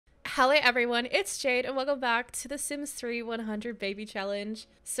Hello everyone, it's Jade and welcome back to the Sims 3 100 baby challenge.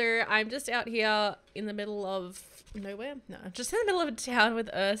 So I'm just out here in the middle of nowhere? No, just in the middle of a town with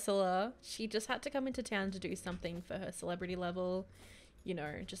Ursula. She just had to come into town to do something for her celebrity level. You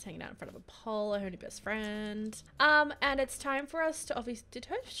know, just hanging out in front of a pole, her only best friend. And it's time for us to obviously, did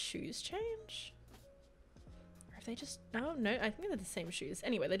her shoes change? Or have they just, no, I think they're the same shoes.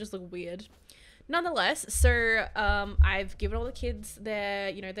 Anyway, they just look weird. Nonetheless, so I've given all the kids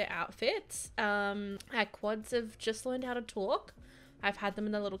their, their outfits. Our quads have just learned how to talk. I've had them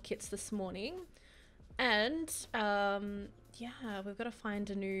in their little kits this morning. And yeah, we've got to find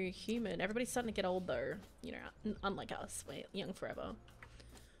a new human. Everybody's starting to get old though, you know, unlike us, we're young forever.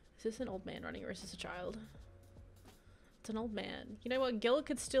 Is this an old man running or is this a child? It's an old man. You know what, Gil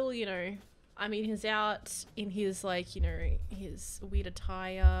could still, you know, I mean, he's out in his, like, you know, his weird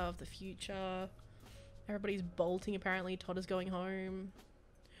attire of the future. Everybody's bolting, apparently. Todd is going home.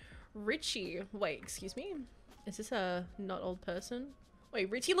 Richie. Wait, excuse me? Is this a not old person? Wait,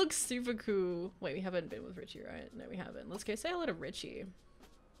 Richie looks super cool. Wait, we haven't been with Richie, right? No, we haven't. Let's go say hello to Richie.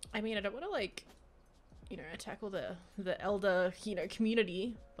 I mean, I don't want to, like, you know, tackle the elder, you know,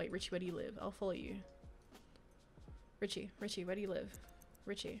 community. Wait, Richie, where do you live? I'll follow you. Richie, where do you live?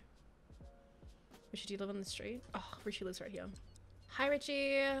 Richie, do you live on the street? Oh, Richie lives right here. Hi,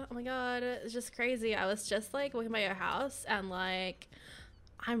 Richie. Oh my god, it's just crazy. I was just like walking by your house and like,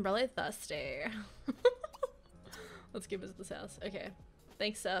 I'm really thirsty. Let's give us this house. Okay.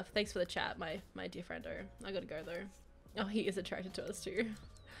 Thanks, thanks for the chat, my dear friendo. I gotta go though. Oh, he is attracted to us too.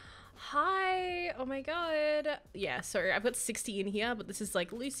 Hi. Oh my god. Yeah, sorry, I've got 60 in here, but this is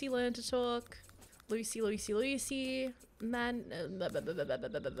like Lucy learn to talk. Lucy. Man,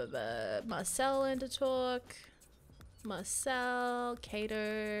 Marcel learn to talk. Marcel,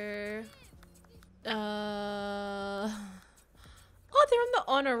 Cato. Oh, they're on the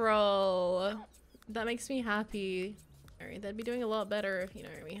honor roll. That makes me happy. Alright, they'd be doing a lot better if, you know,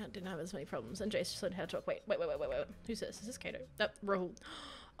 we didn't have as many problems. And Jace just learned how to talk. Wait. Who's this? Is this Cato? Rahul.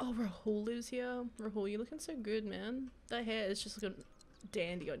 Oh, Rahul lives here. Rahul, you're looking so good, man. That hair is just looking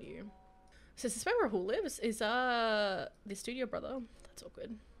dandy on you. So is this where Rahul lives? Is the studio brother? That's all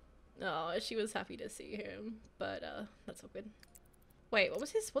good. Oh, she was happy to see him, but that's all good. Wait,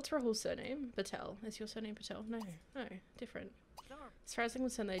 what's Rahul's surname? Patel. Is your surname Patel? No, different. As far as I'm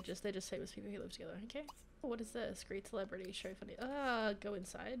concerned, they're just famous people who live together. Okay. Oh, what is this? Great celebrity, show funny. Go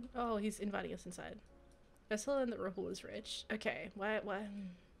inside. Oh, he's inviting us inside. I still learned that Rahul is rich. Okay, why?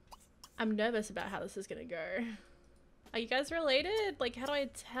 I'm nervous about how this is gonna go. Are you guys related? Like, how do I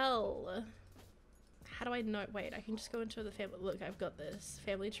tell? How do I know? Wait, I can just go into the family. Look, I've got this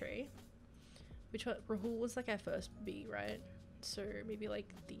family tree. Which one? Rahul was like our first B, right? So maybe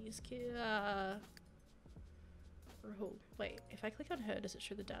like these kids. Rahul. Wait, if I click on her, does it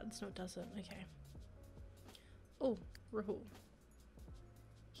show the dads? No, it doesn't. Okay. Oh, Rahul.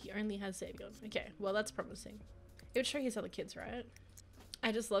 He only has Xavier. Okay, well that's promising. It would show his other kids, right?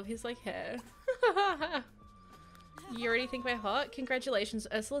 I just love his like hair. You already think we're hot? Congratulations,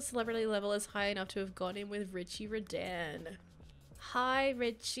 Ursula's celebrity level is high enough to have gone in with Richie Redan. Hi,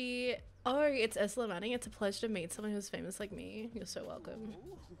 Richie. Oh, it's Ursula Manning. It's a pleasure to meet someone who's famous like me. You're so welcome.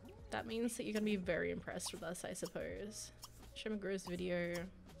 That means that you're gonna be very impressed with us, I suppose. Show McGrew's video.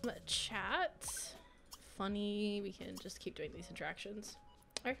 Chat. Funny. We can just keep doing these interactions.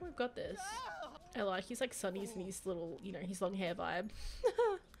 I reckon we've got this. I like his like sunnies and his little, you know, his long hair vibe.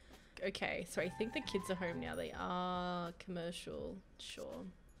 Okay, so I think the kids are home now. They are commercial, sure.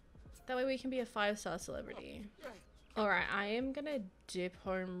 That way we can be a 5-star celebrity. Alright, I am gonna dip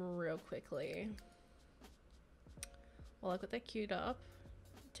home real quickly. Well, I've got that queued up.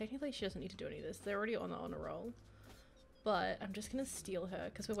 Technically, she doesn't need to do any of this. They're already on the honor roll. But I'm just gonna steal her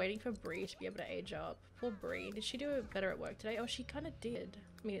because we're waiting for Bree to be able to age up. Poor Bree. Did she do better at work today? Oh, she kind of did.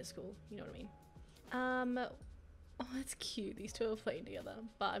 I mean, at school. You know what I mean. Oh, that's cute. These two are playing together.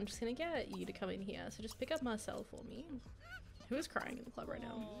 But I'm just gonna get you to come in here. So just pick up Marcel for me. Who is crying in the club right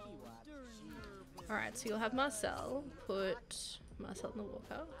now? Alright, so you'll have Marcel. Put Marcel in the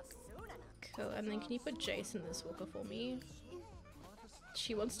walker. Cool. And then can you put Jason in this walker for me?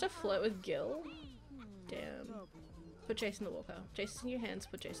 She wants to flirt with Gil. Damn. Put Jason in the walker. Jason's in your hands.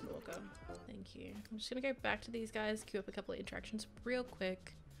 Put Jason in the walker. Thank you. I'm just gonna go back to these guys. Queue up a couple of interactions real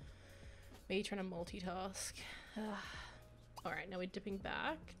quick. Me trying to multitask. Alright, now we're dipping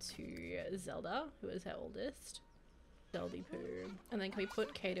back to Zelda, who is our oldest. Zeldy poo. And then can we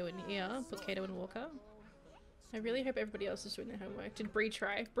put Kato in here? Put Kato in Walker. I really hope everybody else is doing their homework. Did Bree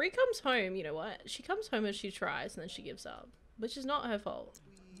try? Bree comes home, you know what? She comes home and she tries and then she gives up. Which is not her fault.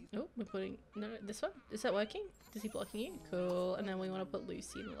 Oh, we're putting, no, this one? Is that working? Is he blocking you? Cool. And then we want to put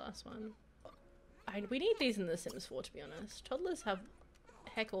Lucy in the last one. We need these in The Sims 4, to be honest. Toddlers have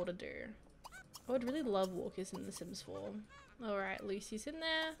heck all to do. I would really love walkers in The Sims 4. Alright, Lucy's in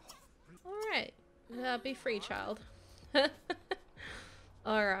there. Alright. Be free, child.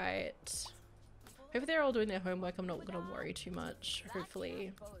 Alright. Hopefully they're all doing their homework. I'm not gonna worry too much.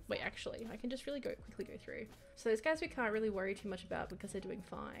 Hopefully. Wait, actually, I can just really quickly go through. So those guys we can't really worry too much about because they're doing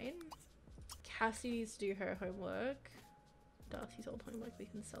fine. Cassie needs to do her homework. Darcy's old homework we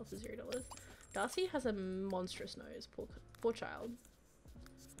can sell for $0. Darcy has a monstrous nose. Poor child.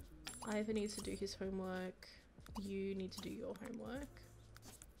 Ivan needs to do his homework. You need to do your homework.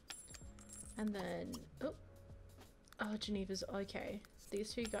 And then, oh, Geneva's okay.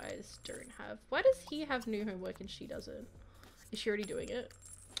 These two guys don't have. Why does he have new homework and she doesn't? Is she already doing it?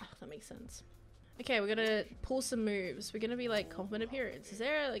 Oh, that makes sense. Okay, we're gonna pull some moves. We're gonna be like compliment appearance. Is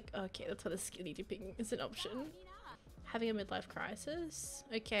there like, okay, that's how the skinny dipping is an option. Having a midlife crisis.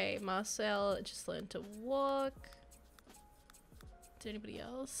 Okay, Marcel just learned to walk. Did anybody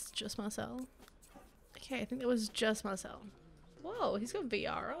else? Just Marcel? Okay, I think that was just Marcel. Whoa, he's got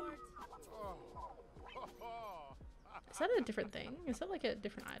VR on. Is that a different thing? Is that like a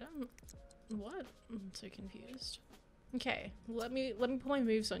different item? What? I'm so confused. Okay, let me put my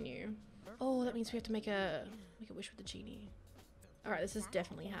moves on you. Oh, that means we have to make a wish with the genie. Alright, this is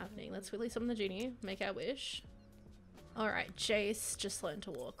definitely happening. Let's quickly summon the genie, make our wish. Alright, Jace just learned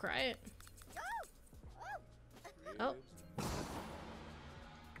to walk, right? Oh.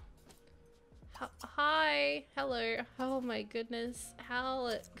 Hi. Hello. Oh my goodness.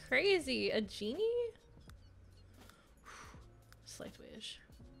 How crazy. A genie? Select wish.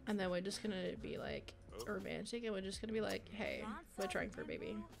 And then we're just gonna be like romantic and we're just gonna be like, hey, we're trying for a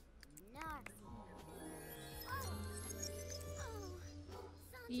baby.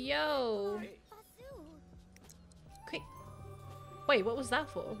 Yo. Quick. Wait, what was that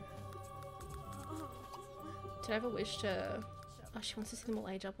for? Did I have a wish to... Oh, she wants to see them all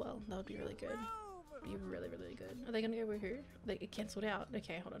age up well. That would be really good. Be really, really good. Are they gonna go with who? They get cancelled out.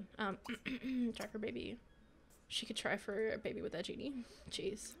 Okay, hold on. Try for a baby. She could try for a baby with that genie.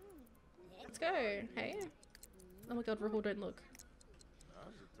 Jeez. Let's go. Hey. Oh my god, Rahul, don't look.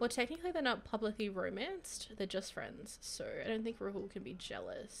 Well, technically they're not publicly romanced. They're just friends. So I don't think Rahul can be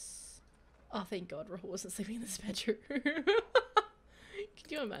jealous. Oh, thank god Rahul wasn't sleeping in this bedroom. Can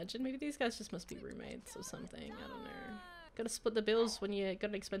you imagine? Maybe these guys just must be roommates or something. I don't know. Gotta split the bills when you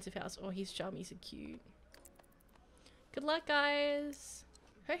got an expensive house. Oh, he's charming, he's so cute. Good luck, guys.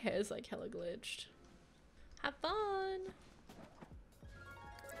 Her hair's like hella glitched. Have fun.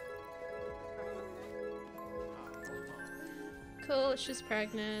 Cool, she's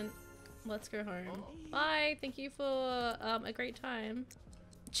pregnant. Let's go home. Bye, thank you for a great time.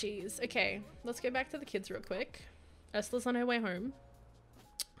 Jeez, okay. Let's go back to the kids real quick. Ursula's on her way home.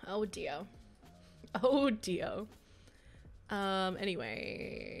 Oh dear. Oh dear.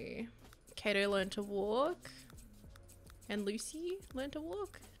 Anyway, Kato learned to walk, and Lucy learned to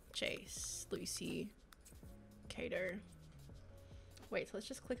walk. Jace, Lucy, Kato. Wait, so let's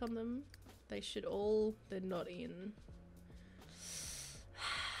just click on them. They should all, they're not in.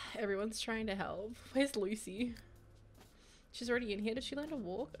 Everyone's trying to help. Where's Lucy? She's already in here. Did she learn to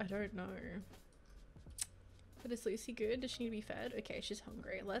walk? I don't know. But is Lucy good? Does she need to be fed? Okay, she's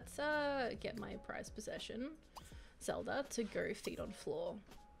hungry. Let's get my prized possession, Zelda, to go feed on floor.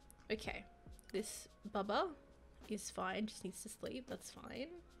 Okay, this Bubba is fine, just needs to sleep, that's fine.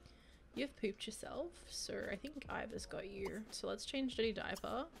 You've pooped yourself, so I think Iva's got you. So let's change dirty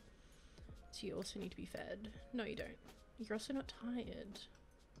diaper. So you also need to be fed. No, you don't. You're also not tired.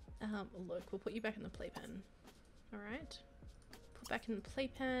 Look, we'll put you back in the playpen. Alright? Put back in the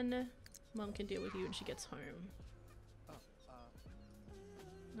playpen. Mom can deal with you when she gets home.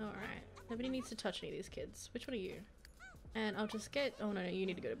 Alright. Nobody needs to touch any of these kids. Which one are you? And I'll just get... Oh no, you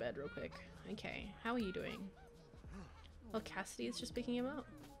need to go to bed real quick. Okay, how are you doing? Oh, Cassidy is just picking him up.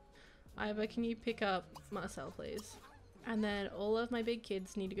 Iva, can you pick up Marcel, please? And then all of my big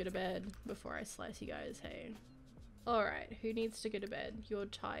kids need to go to bed before I slice you guys, hey? Alright, who needs to go to bed? You're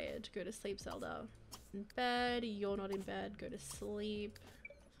tired. Go to sleep, Zelda. In bed. You're not in bed. Go to sleep.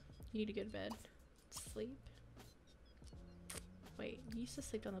 You need to go to bed. Sleep. Wait, you used to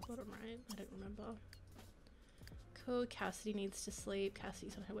sleep down the bottom, right? I don't remember. Cool, Cassidy needs to sleep.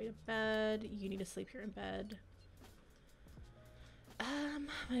 Cassidy's on her way to bed. You need to sleep, you're in bed.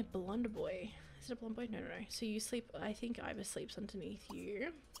 My blonde boy. Is it a blonde boy? No, no, no. So you sleep, I think Iva sleeps underneath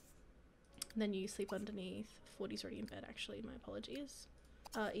you. And then you sleep underneath. 40's already in bed, actually. My apologies.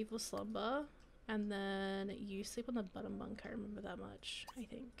 Evil slumber. And then you sleep on the bottom bunk. I remember that much, I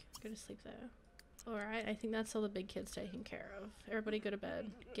think. Go to sleep there. Alright, I think that's all the big kids taken care of. Everybody go to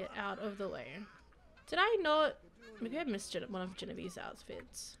bed. Get out of the way. Did I not? Maybe I missed one of Genevieve's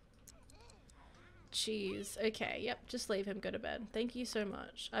outfits. Jeez. Okay, yep, just leave him. Go to bed. Thank you so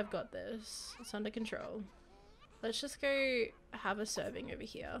much. I've got this. It's under control. Let's just go have a serving over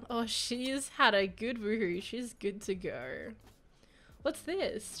here. Oh, she's had a good woohoo. She's good to go. What's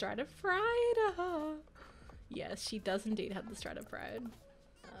this? Strider Pride? Yes, she does indeed have the Strider Pride.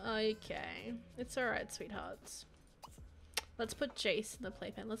 Okay. It's alright, sweethearts. Let's put Jace in the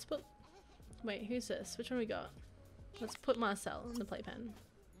playpen. Let's put... Wait, who's this? Which one we got? Let's put Marcel in the playpen.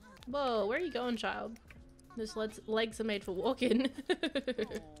 Whoa, where are you going, child? Those legs are made for walking.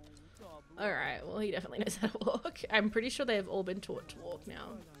 Alright, well, he definitely knows how to walk. I'm pretty sure they have all been taught to walk now.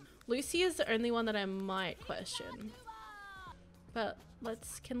 Lucy is the only one that I might question. But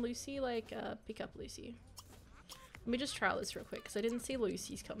can Lucy, like, pick up Lucy? Let me just trial this real quick, because I didn't see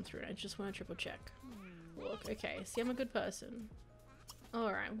Lucy's come through, and I just want to triple check. Walk, okay, see, I'm a good person.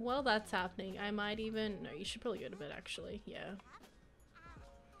 Alright, well, that's happening. I might even... No, you should probably go to bed, actually. Yeah.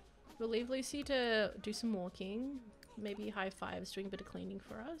 We'll leave Lucy to do some walking. Maybe high fives, doing a bit of cleaning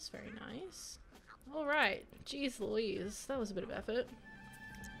for us. Very nice. Alright. Jeez Louise. That was a bit of effort.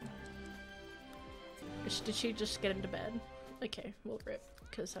 Did she just get into bed? Okay, we'll rip.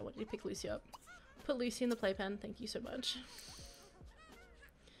 Because I want you to pick Lucy up. Put Lucy in the playpen. Thank you so much.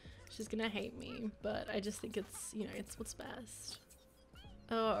 She's gonna hate me, but I just think it's, you know, it's what's best.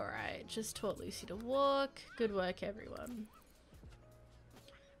 Alright, just taught Lucy to walk. Good work, everyone.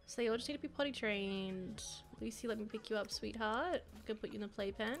 So you all just need to be potty trained. Lucy, let me pick you up, sweetheart. I'm gonna put you in the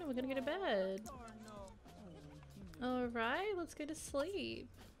playpen and we're gonna go to bed. Alright, let's go to sleep.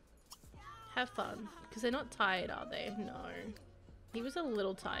 Have fun. Because they're not tired, are they? No. He was a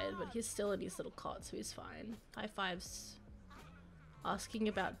little tired, but he's still in his little cot, so he's fine. High fives. Asking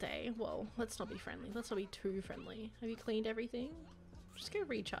about day. Well, let's not be friendly. Let's not be too friendly. Have you cleaned everything? Just go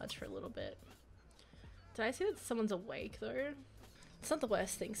recharge for a little bit. Did I see that someone's awake though? It's not the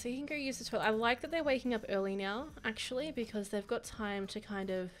worst thing, so you can go use the toilet. I like that they're waking up early now, actually, because they've got time to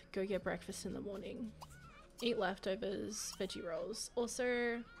kind of go get breakfast in the morning. Eat leftovers, veggie rolls.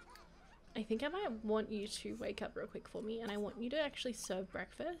 Also, I think I might want you to wake up real quick for me, and I want you to actually serve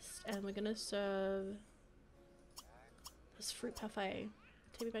breakfast, and we're gonna serve this fruit parfait.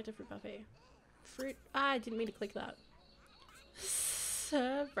 Take me back to fruit parfait. Fruit, I didn't mean to click that.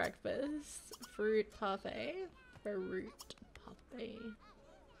 Serve breakfast, fruit parfait, fruit parfait.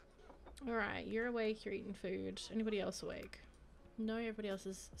 Alright, you're awake, you're eating food. Anybody else awake? No, everybody else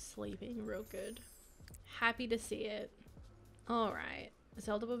is sleeping real good. Happy to see it. Alright.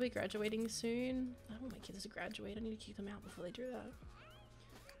 Zelda will be graduating soon. I don't want my kids to graduate. I need to keep them out before they do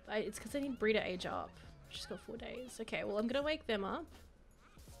that. It's because I need Brie to age up. She's got 4 days. Okay, well, I'm gonna wake them up.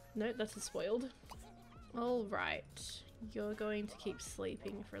 No, that's a spoiled. Alright. You're going to keep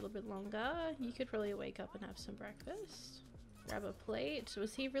sleeping for a little bit longer. You could probably wake up and have some breakfast. Grab a plate.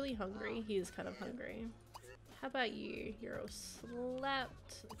 Was he really hungry? He is kind of hungry. How about you? You're all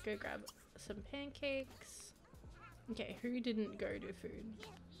slept. Go grab some pancakes. Okay, who didn't go do food?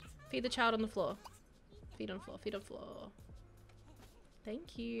 Feed the child on the floor. Feed on floor, feed on floor.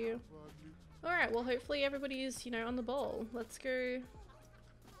 Thank you. Alright, well hopefully everybody's, you know, on the ball. Let's go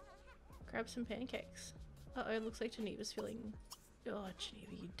grab some pancakes. Uh-oh, it looks like Geneva's feeling... Oh,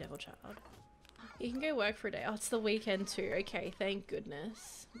 Geneva, you devil child. You can go work for a day. Oh, it's the weekend too. Okay, thank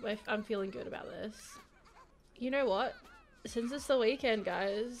goodness. I'm feeling good about this. You know what? Since it's the weekend,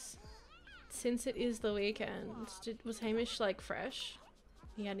 guys. Since it is the weekend. Was Hamish, like, fresh?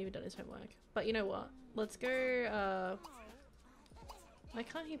 He hadn't even done his homework. But you know what? Let's go, why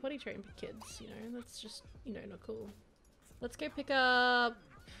can't he potty train kids, you know? That's just, you know, not cool. Let's go pick up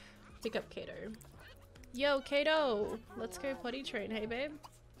Kato. Yo, Kato! Let's go potty train. Hey, babe?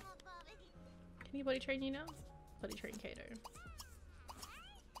 Can you potty train you now? Potty train Kato.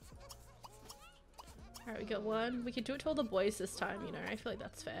 Alright, we got one. We could do it to all the boys this time, you know? I feel like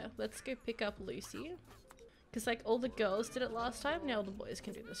that's fair. Let's go pick up Lucy. Because, like, all the girls did it last time. Now all the boys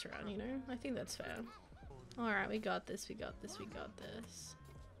can do this around, you know? I think that's fair. Alright, we got this, we got this, we got this.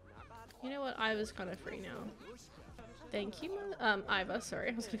 You know what? Iva's kind of free now. Thank you, Iva,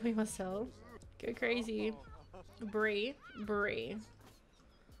 sorry. I was gonna call you Marcel. Go crazy. Brie. Brie.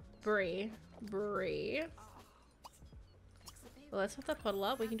 Brie. Brie. Well, let's have that bottle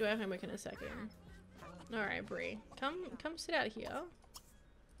up. We can do our homework in a second. Alright, Brie. Come sit out here.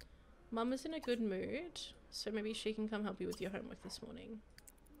 Mum is in a good mood, so maybe she can come help you with your homework this morning.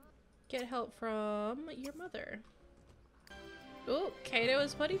 Get help from your mother. Oh, Kato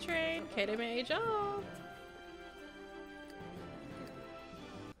is potty trained. Kato may age up.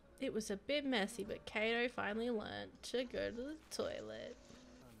 It was a bit messy, but Kato finally learned to go to the toilet.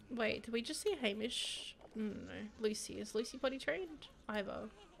 Wait, did we just see Hamish? No. Lucy. Is Lucy potty trained? Ivor.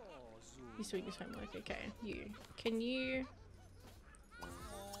 He's doing his homework. Okay. You. Can you...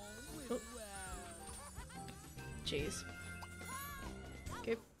 Oh. Jeez.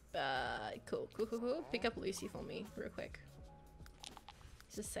 Go. Cool. Cool. Pick up Lucy for me real quick.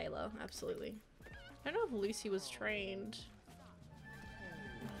 He's a sailor. Absolutely. I don't know if Lucy was trained.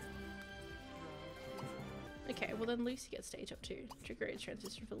 Okay, well then Lucy gets stage up too. Trigger age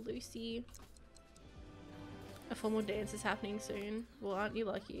transition for Lucy. A formal dance is happening soon. Well, aren't you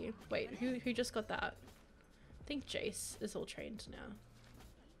lucky? Wait, who just got that? I think Jace is all trained now.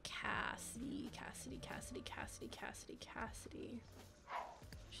 Cassidy.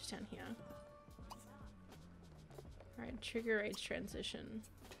 She's down here. Alright, trigger age transition.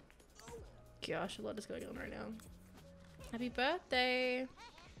 Gosh, a lot is going on right now. Happy birthday!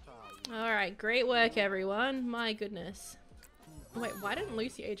 Alright, great work everyone. My goodness. Wait, why didn't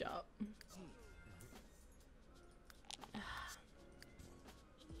Lucy age up?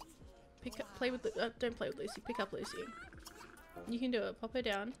 Pick up, play with, don't play with Lucy, pick up Lucy. You can do it, pop her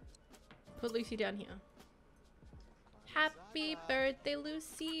down. Put Lucy down here. Happy birthday,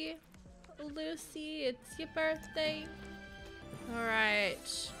 Lucy. Lucy, it's your birthday.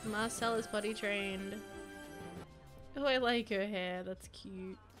 Alright, Marcel is potty trained. Oh, I like her hair, that's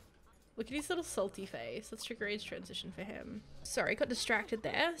cute. Look at his little salty face. Let's trigger age transition for him. Sorry, got distracted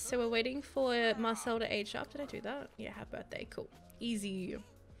there. So we're waiting for Marcel to age up. Did I do that? Yeah, happy birthday. Cool. Easy.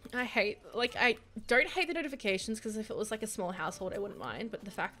 I don't hate the notifications because if it was like a small household, I wouldn't mind. But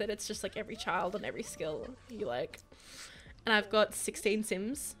the fact that it's just like every child and every skill, you like. And I've got 16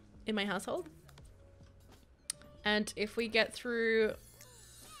 Sims in my household. And if we get through...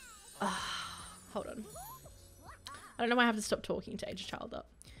 hold on. I don't know why I have to stop talking to age a child up.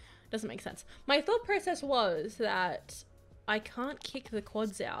 Doesn't make sense. My thought process was that I can't kick the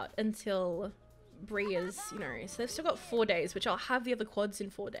quads out until Bree is, you know, so they've still got 4 days, which I'll have the other quads in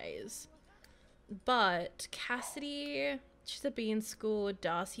 4 days. But Cassidy, she's a B in school,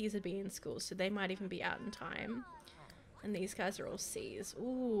 Darcy's a B in school, so they might even be out in time. And these guys are all C's.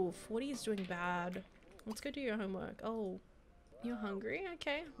 Ooh, 40 is doing bad. Let's go do your homework. Oh, you're hungry?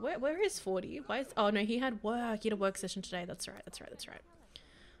 Okay. Where is 40? Why is, oh no, he had work. He had a work session today. That's right.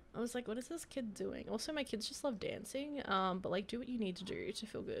 I was like, what is this kid doing? Also, my kids just love dancing, but like, do what you need to do to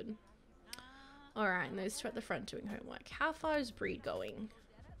feel good. Alright, and those two at the front doing homework. How far is Breed going?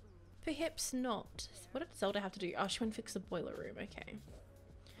 Perhaps not. What did Zelda have to do? Oh, she went and fix the boiler room. Okay.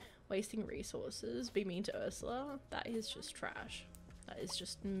 Wasting resources. Be mean to Ursula. That is just trash. That is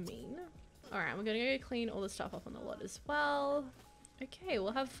just mean. Alright, we're gonna go clean all the stuff up on the lot as well. Okay,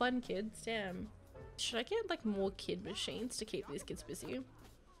 we'll have fun, kids. Damn. Should I get like more kid machines to keep these kids busy?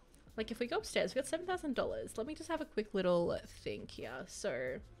 Like if we go upstairs, we got $7,000. Let me just have a quick little think here.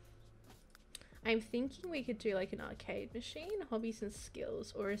 So I'm thinking we could do like an arcade machine, hobbies and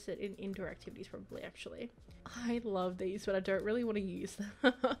skills, or is it in indoor activities probably actually? I love these, but I don't really want to use them.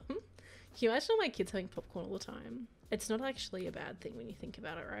 Can you imagine all my kids having popcorn all the time? It's not actually a bad thing when you think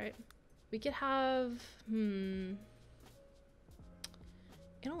about it, right? We could have, in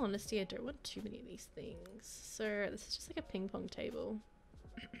all honesty, I don't want too many of these things. So this is just like a ping pong table.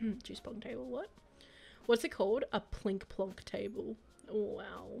 Juice pong table, what? What's it called? A plink plonk table. Oh,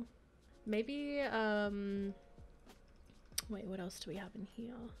 wow. Maybe, wait, what else do we have in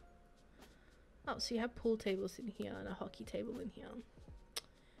here? Oh, so you have pool tables in here and a hockey table in here.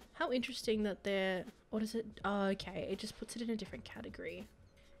 How interesting that they're, what is it? Oh, okay, it just puts it in a different category.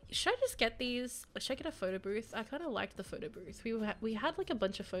 Should I just get these? Should I get a photo booth? I kind of liked the photo booth. We had like a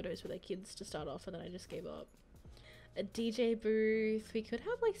bunch of photos with our kids to start off and then I just gave up. A DJ booth. We could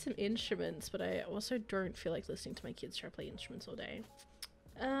have like some instruments, but I also don't feel like listening to my kids try to play instruments all day.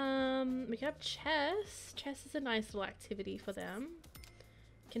 We could have chess. Chess is a nice little activity for them.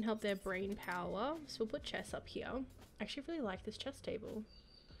 Can help their brain power. So we'll put chess up here. I actually really like this chess table.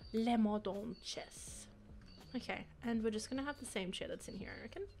 Le modern chess. Okay, and we're just gonna have the same chair that's in here, I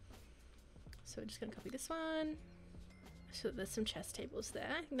reckon. So we're just gonna copy this one. So there's some chess tables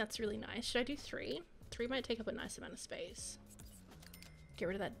there. I think that's really nice. Should I do 3? 3 might take up a nice amount of space. Get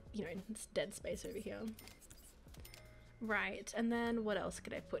rid of that, you know, it's dead space over here. Right, and then what else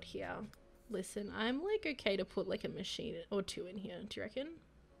could I put here? Listen, I'm like okay to put like a machine or 2 in here, do you reckon?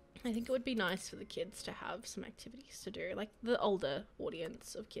 I think it would be nice for the kids to have some activities to do, like the older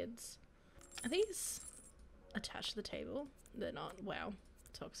audience of kids. Are these attached to the table? They're not. Wow,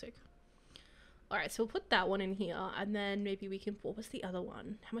 toxic. All right, so we'll put that one in here, and then maybe we can, what was the other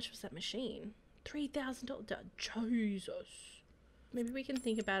one? How much was that machine? $3,000. Jesus. Maybe we can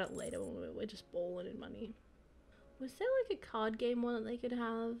think about it later when we're just balling in money. Was there like a card game one that they could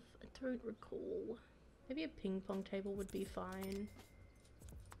have? I don't recall. Maybe a ping pong table would be fine.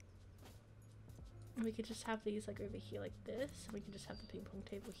 And we could just have these like over here like this. And we could just have the ping pong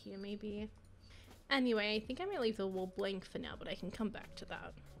table here maybe. Anyway, I think I might leave the wall blank for now, but I can come back to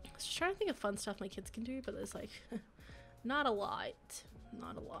that. I was just trying to think of fun stuff my kids can do, but there's like not a lot.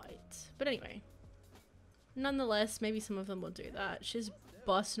 Not a lot. But anyway. Nonetheless, maybe some of them will do that. She's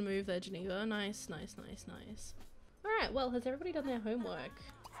bust a move there, Geneva. Nice, nice, nice, nice. Alright, well, has everybody done their homework?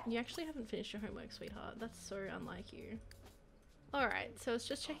 You actually haven't finished your homework, sweetheart. That's so unlike you. Alright, so it's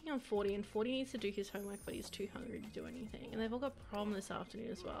just checking on 40, and 40 needs to do his homework, but he's too hungry to do anything. And they've all got prom this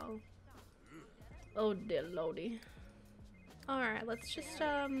afternoon as well. Oh dear lordy. Alright, let's just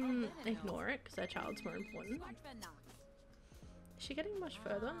ignore it, because our child's more important. Is she getting much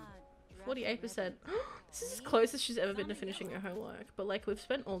further? 48%. This is as close as she's ever been to finishing her homework, but like we've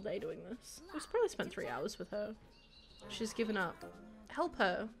spent all day doing this. We've probably spent 3 hours with her. She's given up. Help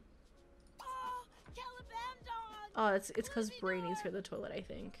her. Oh, it's because Brie needs to go to the toilet, I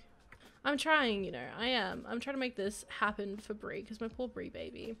think. I'm trying, you know, I am. I'm trying to make this happen for Brie, because my poor Brie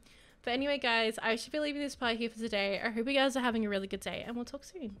baby. But anyway, guys, I should be leaving this part here for today. I hope you guys are having a really good day, and we'll talk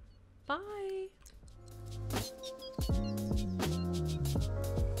soon. Bye!